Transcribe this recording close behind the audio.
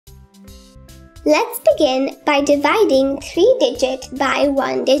Let's begin by dividing 3 digit by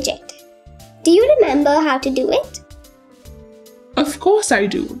 1 digit. Do you remember how to do it? Of course I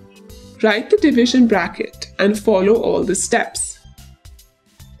do. Write the division bracket and follow all the steps.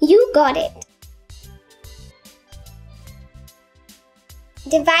 You got it.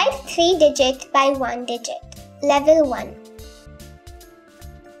 Divide 3 digit by 1 digit. Level 1.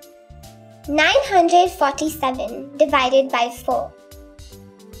 947 divided by 4.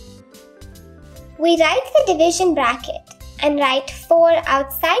 We write the division bracket and write 4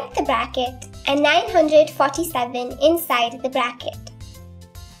 outside the bracket and 947 inside the bracket.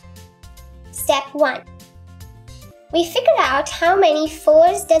 Step 1. We figure out how many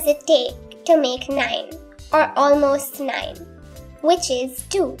 4s does it take to make 9 or almost 9, which is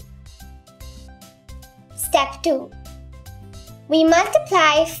 2. Step 2. We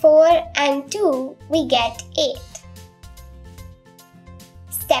multiply 4 and 2, we get 8.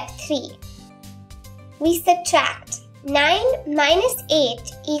 Step 3. We subtract 9 minus 8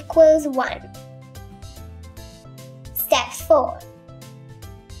 equals 1. Step 4.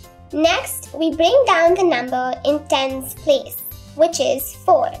 Next, we bring down the number in tens place, which is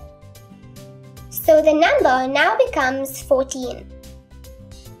 4. So the number now becomes 14.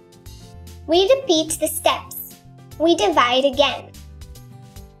 We repeat the steps. We divide again.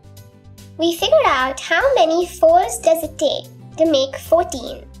 We figure out how many 4s does it take to make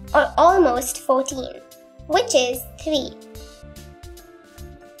 14 or almost 14, which is 3.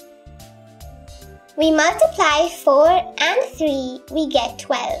 We multiply 4 and 3, we get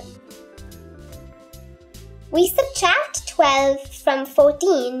 12. We subtract 12 from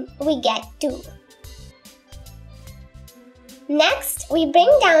 14, we get 2. Next, we bring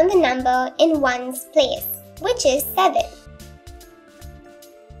down the number in ones place, which is 7.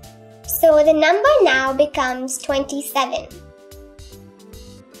 So the number now becomes 27.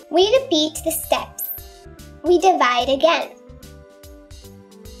 We repeat the steps. We divide again.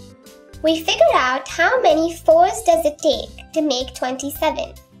 We figure out how many 4s does it take to make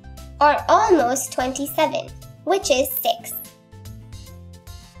 27, or almost 27, which is 6.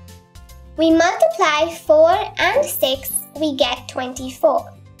 We multiply 4 and 6, we get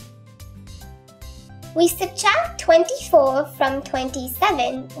 24. We subtract 24 from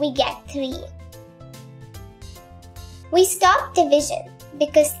 27, we get 3. We stop division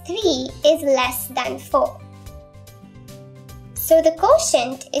because 3 is less than 4. So the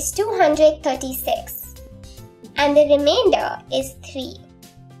quotient is 236 and the remainder is 3.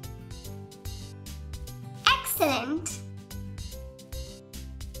 Excellent!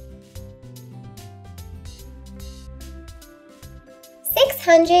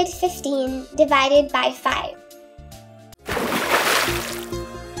 $615 divided by 5.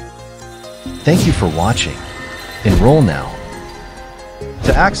 Thank you for watching. Enroll now.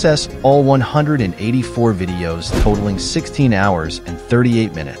 To access all 184 videos totaling 16 hours and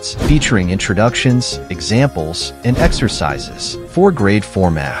 38 minutes, featuring introductions, examples, and exercises for grade 4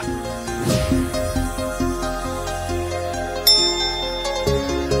 math.